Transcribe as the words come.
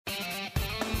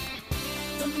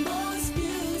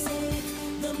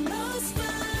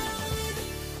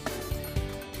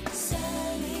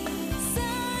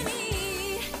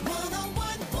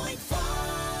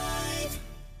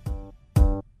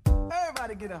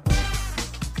All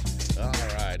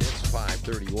right, it's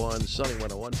 5:31, Sunny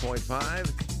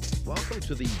 101.5. Welcome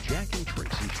to the Jack and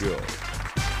Traci Show.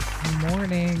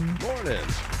 Morning. Morning.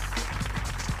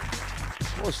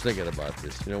 I was thinking about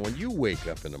this. You know, when you wake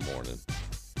up in the morning,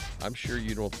 I'm sure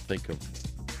you don't think of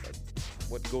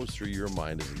what goes through your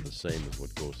mind isn't the same as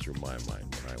what goes through my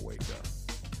mind when I wake up.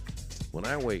 When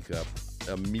I wake up,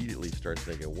 immediately start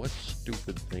thinking, what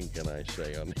stupid thing can I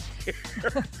say on here?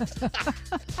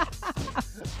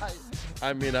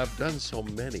 I mean, I've done so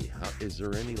many. Is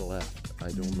there any left?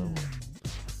 I don't know.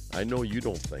 I know you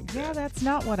don't think that. Yeah, that's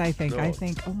not what I think. No. I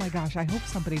think, oh my gosh, I hope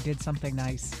somebody did something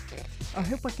nice. I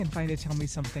hope I can find it, tell me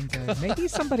something good. Maybe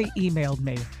somebody emailed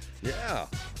me. Yeah.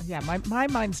 Yeah, my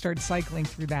mind starts cycling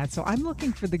through that. So I'm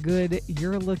looking for the good.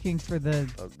 You're looking for the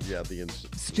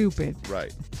stupid.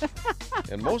 Right.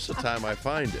 And most of the time I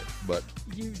find it, but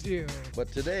you do.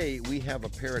 But today we have a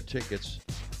pair of tickets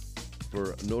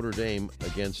for Notre Dame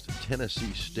against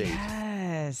Tennessee State.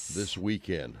 Yes. This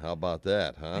weekend. How about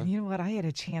that, huh? And you know what? I had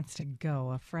a chance to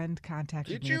go. A friend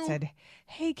contacted me and said,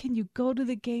 hey, can you go to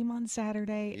the game on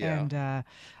Saturday? Yeah.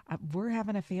 And we're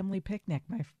having a family picnic.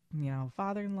 My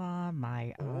father-in-law,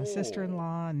 my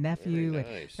sister-in-law, nephew.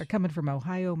 Nice. They're coming from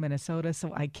Ohio, Minnesota,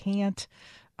 so I can't.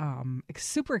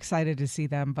 Super excited to see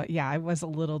them. But, yeah, I was a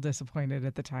little disappointed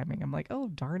at the timing. I'm like, oh,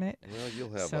 darn it. Well,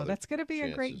 you'll have so that's going to be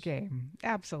chances. A great game.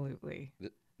 Absolutely.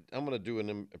 I'm going to do an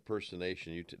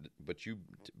impersonation, but you,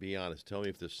 to be honest, tell me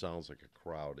if this sounds like a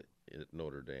crowd at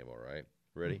Notre Dame, all right?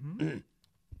 Ready? Mm-hmm.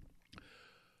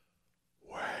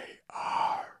 We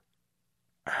are,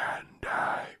 and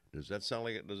I. Does that sound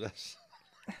like it? Does that?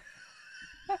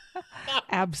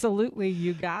 Absolutely,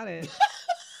 you got it.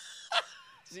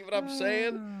 See what I'm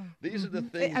saying? These are the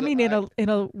things. I mean, in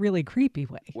a really creepy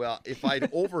way. Well, if I'd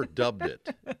overdubbed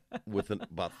it with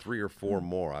about 3 or 4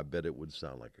 more, I bet it would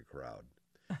sound like a crowd.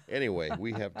 Anyway,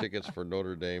 we have tickets for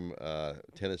Notre Dame,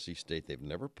 Tennessee State. They've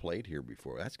never played here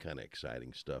before. That's kind of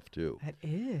exciting stuff, too. That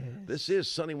is. This is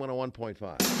Sunny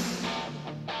 101.5.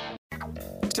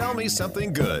 Tell me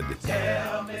something good.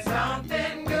 Tell me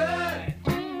something good.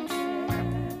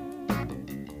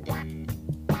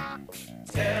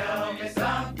 Tell me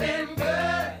something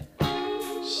good.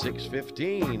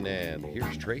 6:15, and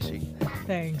here's Traci.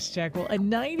 Thanks, Jack. Well, a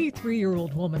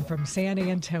 93-year-old woman from San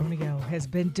Antonio has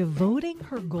been devoting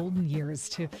her golden years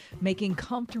to making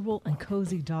comfortable and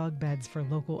cozy dog beds for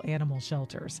local animal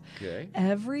shelters. Okay.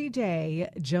 Every day,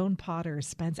 Joan Potter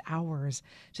spends hours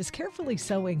just carefully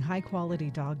sewing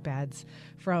high-quality dog beds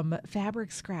from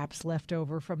fabric scraps left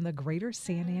over from the Greater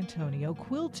San Antonio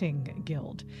Quilting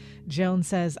Guild. Joan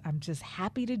says, I'm just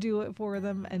happy to do it for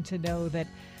them and to know that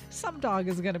some dog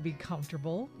is going to be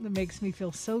comfortable. It makes me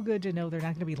feel so good to know they're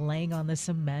not going to be laying on the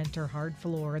cement or hard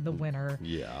floor in the winter.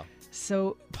 Yeah.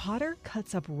 So Potter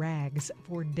cuts up rags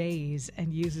for days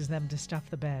and uses them to stuff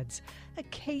the beds.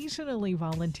 Occasionally,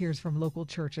 volunteers from local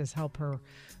churches help her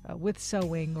with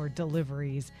sewing or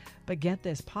deliveries. But get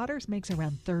this, Potter's makes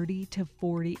around 30 to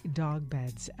 40 dog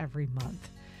beds every month.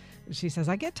 She says,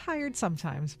 I get tired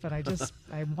sometimes, but I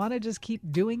want to just keep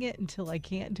doing it until I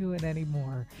can't do it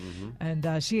anymore. Mm-hmm. And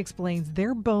she explains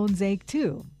their bones ache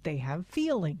too. They have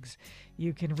feelings.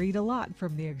 You can read a lot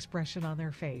from the expression on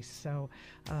their face. So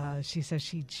she says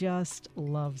she just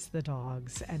loves the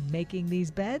dogs, and making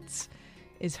these beds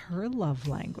is her love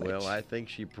language. Well, I think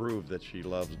she proved that she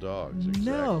loves dogs.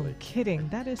 Exactly. No kidding.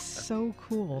 That is so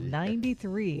cool.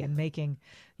 93 and making,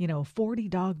 40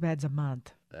 dog beds a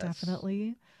month.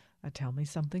 Definitely. Tell me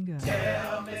something good.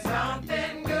 Tell me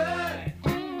something good.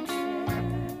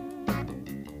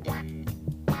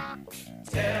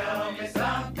 Tell me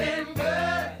something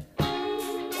good.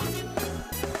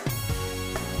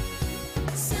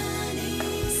 Sunny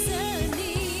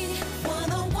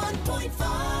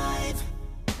 101.5.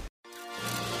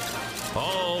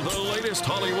 All the latest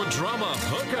Hollywood drama,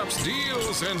 hookups,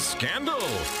 deals, and scandal.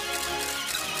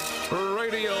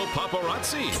 Radio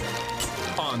Paparazzi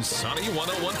on Sunny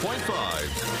 101.5.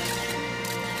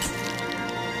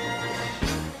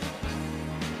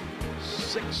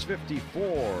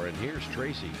 6:54, and here's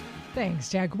Traci. Thanks,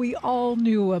 Jack. We all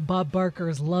knew Bob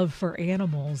Barker's love for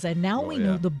animals, and now we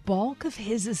know the bulk of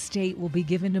his estate will be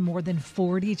given to more than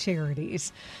 40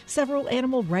 charities. Several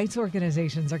animal rights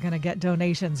organizations are going to get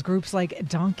donations, groups like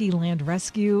Donkey Land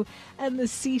Rescue and the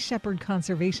Sea Shepherd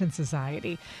Conservation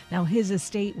Society. Now, his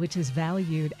estate, which is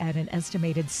valued at an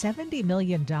estimated $70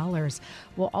 million,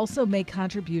 will also make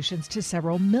contributions to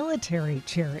several military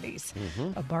charities.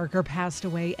 Barker passed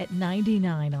away at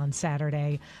 99 on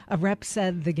Saturday. A rep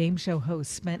said the game show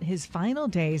host spent his final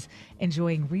days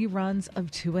enjoying reruns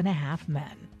of 2.5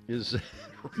 Men. Is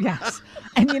Yes.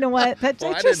 And you know what? That's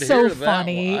Well, I just didn't so hear that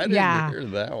funny. one. I didn't Yeah. hear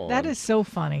that one. That is so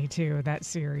funny, too, that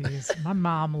series. My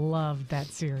mom loved that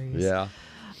series. Yeah.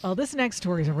 Well, this next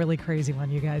story is a really crazy one,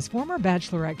 you guys. Former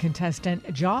Bachelorette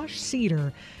contestant Josh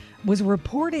Cedar was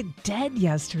reported dead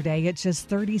yesterday at just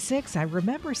 36. I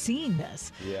remember seeing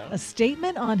this. Yeah. A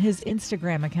statement on his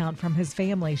Instagram account from his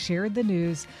family shared the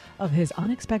news of his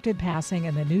unexpected passing,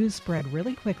 and the news spread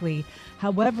really quickly.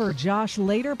 However, Josh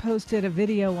later posted a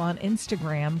video on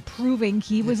Instagram proving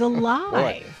he was alive.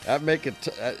 Boy, that make it.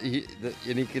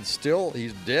 And he can still.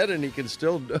 He's dead, and he can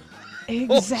still.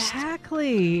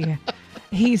 Exactly.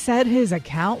 He said his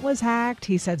account was hacked.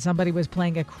 He said somebody was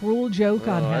playing a cruel joke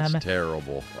on him. That's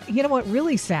terrible. You know what?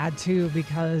 Really sad, too,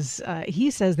 because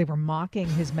he says they were mocking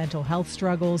his mental health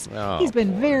struggles. Oh, He's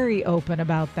been boy. very open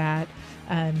about that.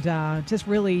 And just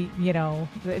really,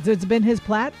 it's been his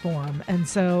platform. And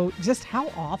so just how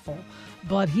awful.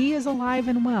 But he is alive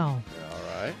and well.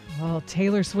 All right. Well,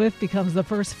 Taylor Swift becomes the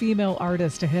first female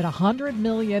artist to hit 100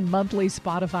 million monthly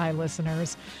Spotify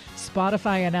listeners.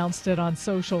 Spotify announced it on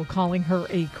social, calling her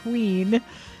a queen.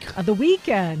 The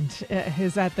Weeknd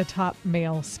is at the top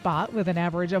male spot with an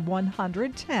average of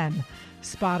 110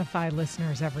 Spotify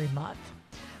listeners every month.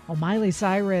 Well, Miley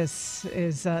Cyrus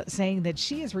is saying that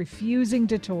she is refusing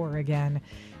to tour again.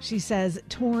 She says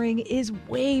touring is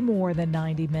way more than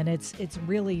 90 minutes. It's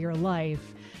really your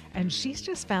life. And she's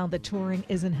just found that touring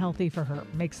isn't healthy for her.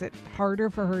 Makes it harder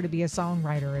for her to be a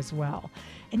songwriter as well.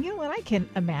 And you know what? I can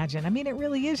imagine. I mean, it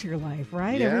really is your life,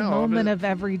 right? Yeah, Every moment of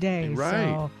every day. Right.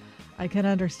 So I can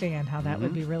understand how that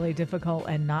would be really difficult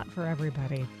and not for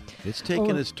everybody. It's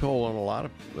taken its toll on a lot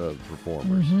of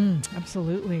performers.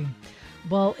 Absolutely.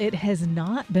 Well, it has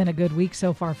not been a good week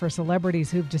so far for celebrities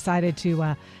who've decided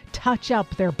to touch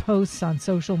up their posts on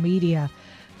social media.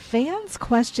 Fans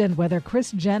questioned whether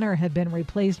Kris Jenner had been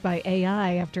replaced by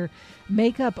AI after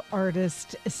makeup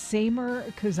artist Samer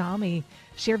Kuzami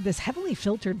shared this heavily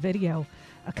filtered video.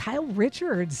 Kyle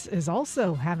Richards is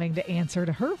also having to answer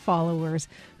to her followers,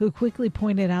 who quickly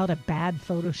pointed out a bad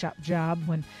Photoshop job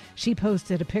when she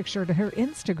posted a picture to her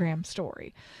Instagram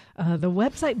story. The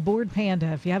website Bored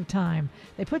Panda, if you have time,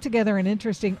 they put together an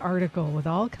interesting article with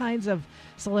all kinds of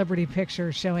celebrity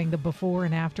pictures showing the before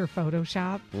and after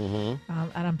Photoshop. And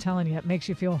I'm telling you, it makes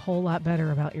you feel a whole lot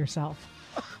better about yourself.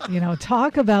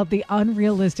 Talk about the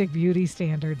unrealistic beauty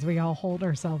standards we all hold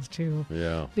ourselves to.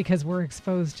 Yeah. Because we're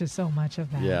exposed to so much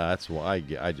of that. Yeah, that's why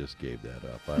I just gave that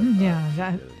up.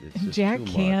 It's just Jack too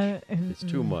much. can't. It's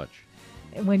too much.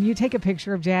 When you take a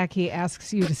picture of Jack, he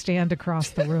asks you to stand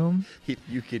across the room. If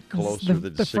you get closer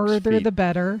than The 6 further, feet, the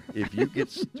better. If you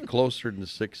get closer than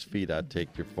 6 feet, I'd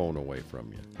take your phone away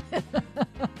from you.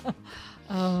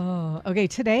 Oh, okay.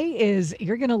 Today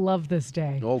you're going to love this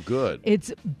day. Oh, good.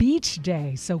 It's beach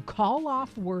day. So call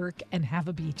off work and have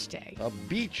a beach day. A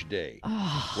beach day.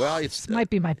 Well, it's This might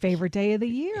be my favorite day of the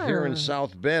year. here in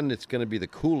South Bend. It's going to be the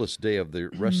coolest day of the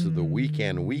rest of the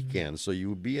weekend. So you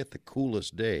would be at the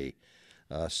coolest day.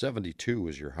 72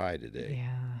 is your high today.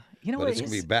 Yeah. You know But what? it's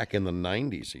going to be back in the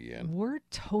 90s again. We're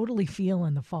totally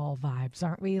feeling the fall vibes,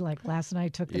 aren't we? Like last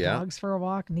night, took the Yeah. dogs for a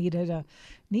walk.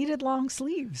 Needed long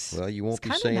sleeves. Well, you won't It's be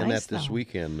kinda saying nice, that this though.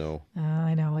 weekend, though.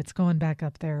 I know it's going back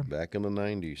up there. Back in the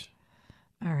 90s.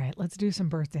 All right, let's do some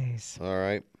birthdays. All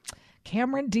right.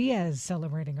 Cameron Diaz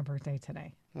celebrating a birthday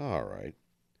today. All right.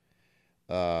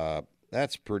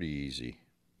 That's pretty easy.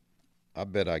 I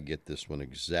bet I get this one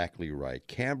exactly right.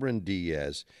 Cameron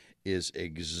Diaz is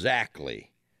exactly.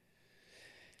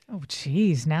 Oh,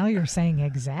 geez. Now you're saying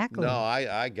exactly. No,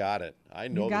 I got it. I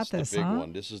know got this is the this, big huh?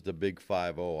 one. This is the big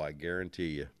 5-0, I guarantee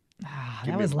you.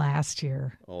 That was last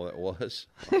year. Oh, it was?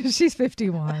 She's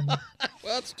 51.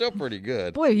 Well, it's still pretty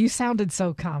good. Boy, you sounded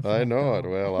so confident. I know it. though.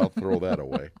 Well, I'll throw that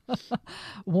away.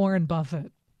 Warren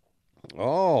Buffett.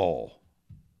 Oh.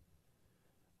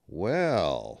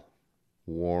 Well,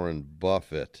 Warren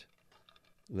Buffett.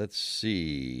 Let's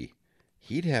see.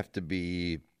 He'd have to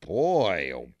be,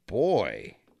 boy, oh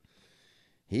boy.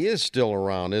 He is still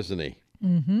around, isn't he?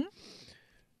 Mm-hmm.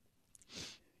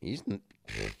 He's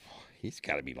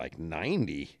got to be like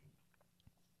 90.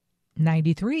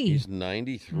 93. He's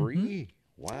 93.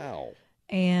 Wow.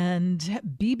 And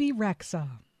BB Rexa.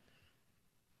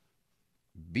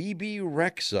 BB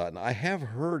Rexa. And I have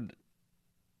heard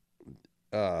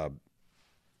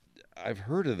I've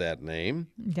heard of that name.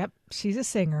 Yep, she's a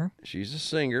singer. She's a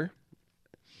singer.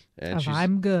 And Of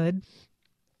I'm Good.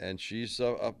 And she's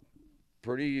a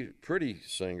pretty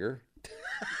singer.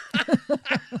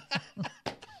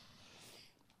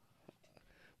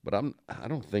 But I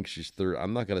don't think she's 30.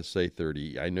 I'm not going to say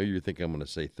 30. I know you think I'm going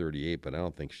to say 38, but I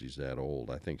don't think she's that old.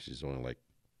 I think she's only like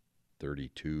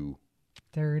 32.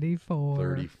 34.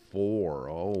 34.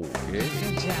 Oh, okay.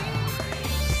 Good job.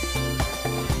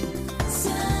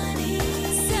 Sunny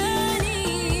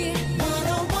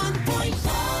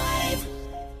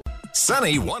 101.5.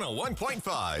 Sunny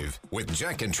 101.5 with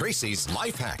Jack and Tracy's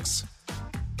Life Hacks.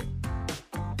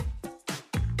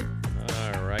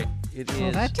 All right. It is.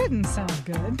 Well, that didn't sound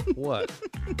good. What?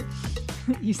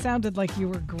 You sounded like you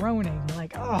were groaning,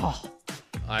 like, oh.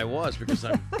 I was, because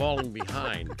I'm falling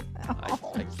behind.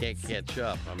 I can't catch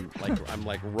up. I'm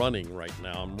like running right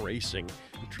now. I'm racing,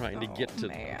 trying to get to.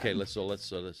 Man. Okay, let's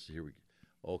here we go.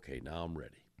 Okay, now I'm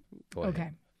ready. Go ahead.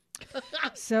 Okay.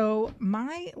 So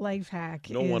my life hack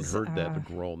No is... one heard that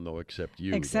groan, though, except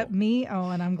you. Except though. me.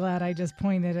 Oh, and I'm glad I just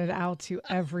pointed it out to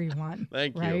everyone.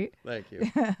 Thank you. Right? Thank you.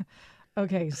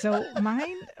 Okay, so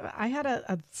mine, I had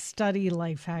a study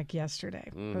life hack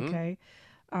yesterday, okay?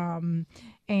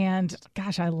 And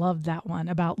gosh, I loved that one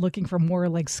about looking for more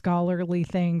like scholarly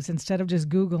things instead of just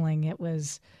Googling. It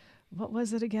was, what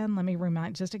was it again? Let me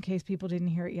remind, just in case people didn't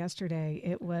hear it yesterday.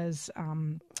 It was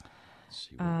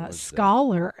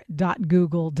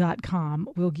scholar.google.com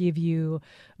will give you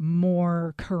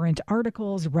more current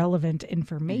articles, relevant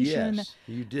information. Yes,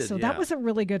 you did. So yeah. that was a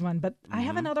really good one. But I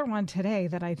have another one today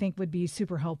that I think would be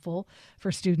super helpful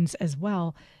for students as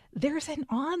well. There's an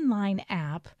online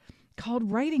app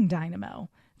called Writing Dynamo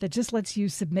that just lets you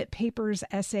submit papers,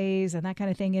 essays, and that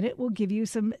kind of thing. And it will give you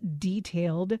some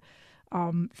detailed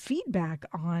feedback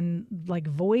on like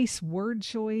voice, word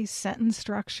choice, sentence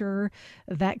structure,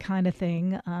 that kind of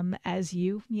thing, as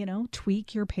you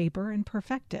tweak your paper and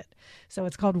perfect it. So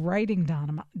it's called Writing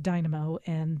Dynamo,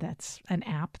 and that's an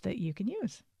app that you can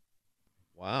use.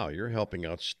 Wow, you're helping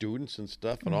out students and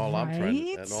stuff, and all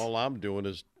Right? all I'm doing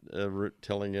is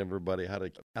telling everybody how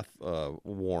to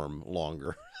warm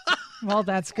longer. Well,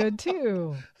 that's good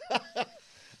too.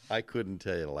 I couldn't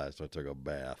tell you the last time I took a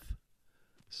bath.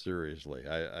 Seriously,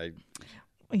 I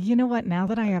You know what? Now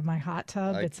that I have my hot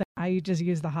tub, I just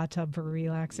use the hot tub for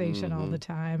relaxation all the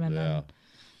time, and then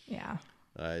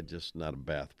I'm just not a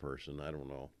bath person. I don't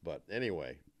know, but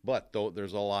anyway, though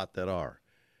there's a lot that are,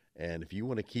 and if you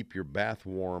want to keep your bath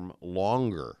warm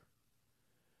longer,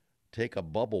 take a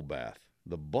bubble bath.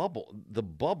 The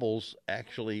bubbles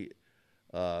actually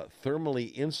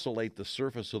thermally insulate the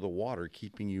surface of the water,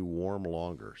 keeping you warm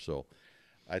longer. So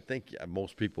I think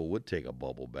most people would take a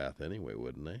bubble bath anyway,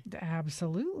 wouldn't they?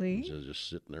 absolutely. Instead of just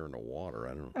sitting there in the water.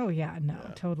 I don't know. Oh yeah, no,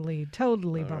 totally All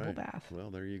bubble right. bath. Well,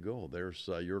 there you go. There's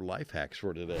your life hacks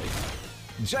for today.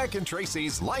 Jack and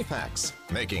Tracy's Life Hacks,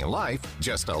 making life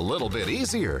just a little bit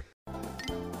easier.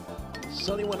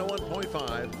 Sunny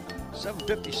 101.5,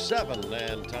 7:57,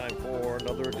 and time for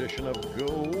another edition of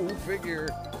Go Figure.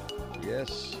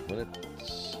 Yes, when it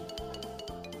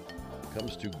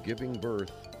comes to giving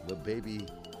birth, the baby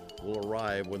will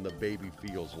arrive when the baby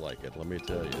feels like it, let me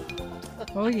tell you.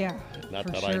 Oh yeah. Not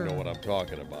for that sure. I know what I'm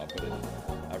talking about, but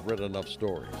I've read enough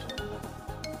stories.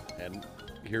 And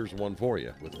here's one for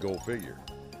you with Go Figure.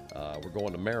 We're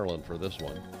going to Maryland for this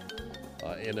one.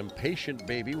 An impatient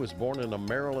baby was born in a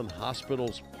Maryland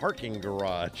hospital's parking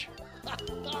garage.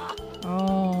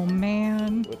 Oh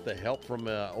man. With the help from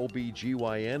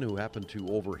OB/GYN who happened to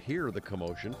overhear the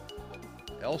commotion,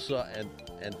 Elsa and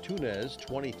Antunes,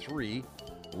 23,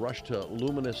 rushed to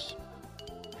Luminous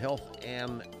Health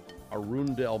and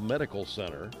Arundel Medical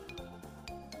Center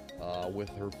with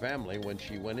her family when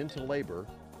she went into labor,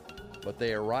 but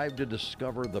they arrived to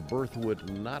discover the birth would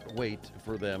not wait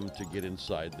for them to get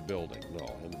inside the building. No,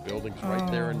 and the building's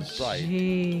right there in sight.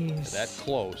 Jeez. That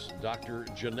close. Dr.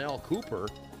 Janelle Cooper,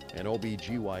 an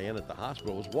OB/GYN at the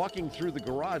hospital, was walking through the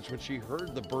garage when she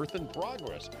heard the birth in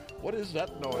progress. What is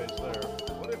that noise there?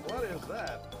 What is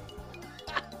that?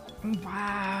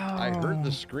 Wow. I heard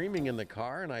the screaming in the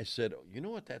car, and I said, you know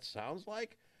what that sounds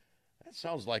like? That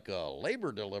sounds like a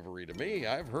labor delivery to me.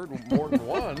 I've heard more than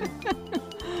one.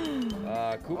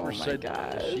 Cooper said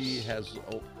she has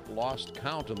lost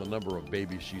count on the number of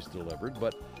babies she's delivered,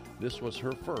 but this was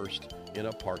her first in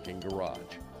a parking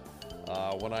garage.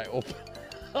 When I opened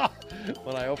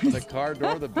the car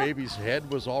door, the baby's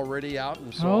head was already out,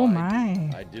 and so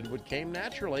I did what came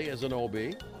naturally as an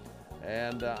OB.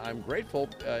 And I'm grateful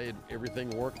everything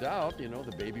worked out. You know,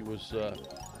 the baby was,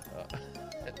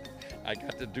 I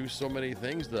got to do so many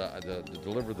things to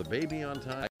deliver the baby on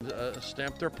time,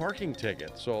 stamp their parking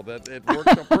ticket, so that it worked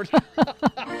out pretty.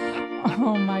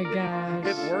 Oh my gosh.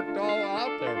 It worked all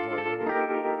out there for you.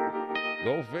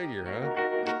 Go figure,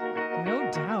 huh?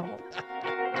 No doubt.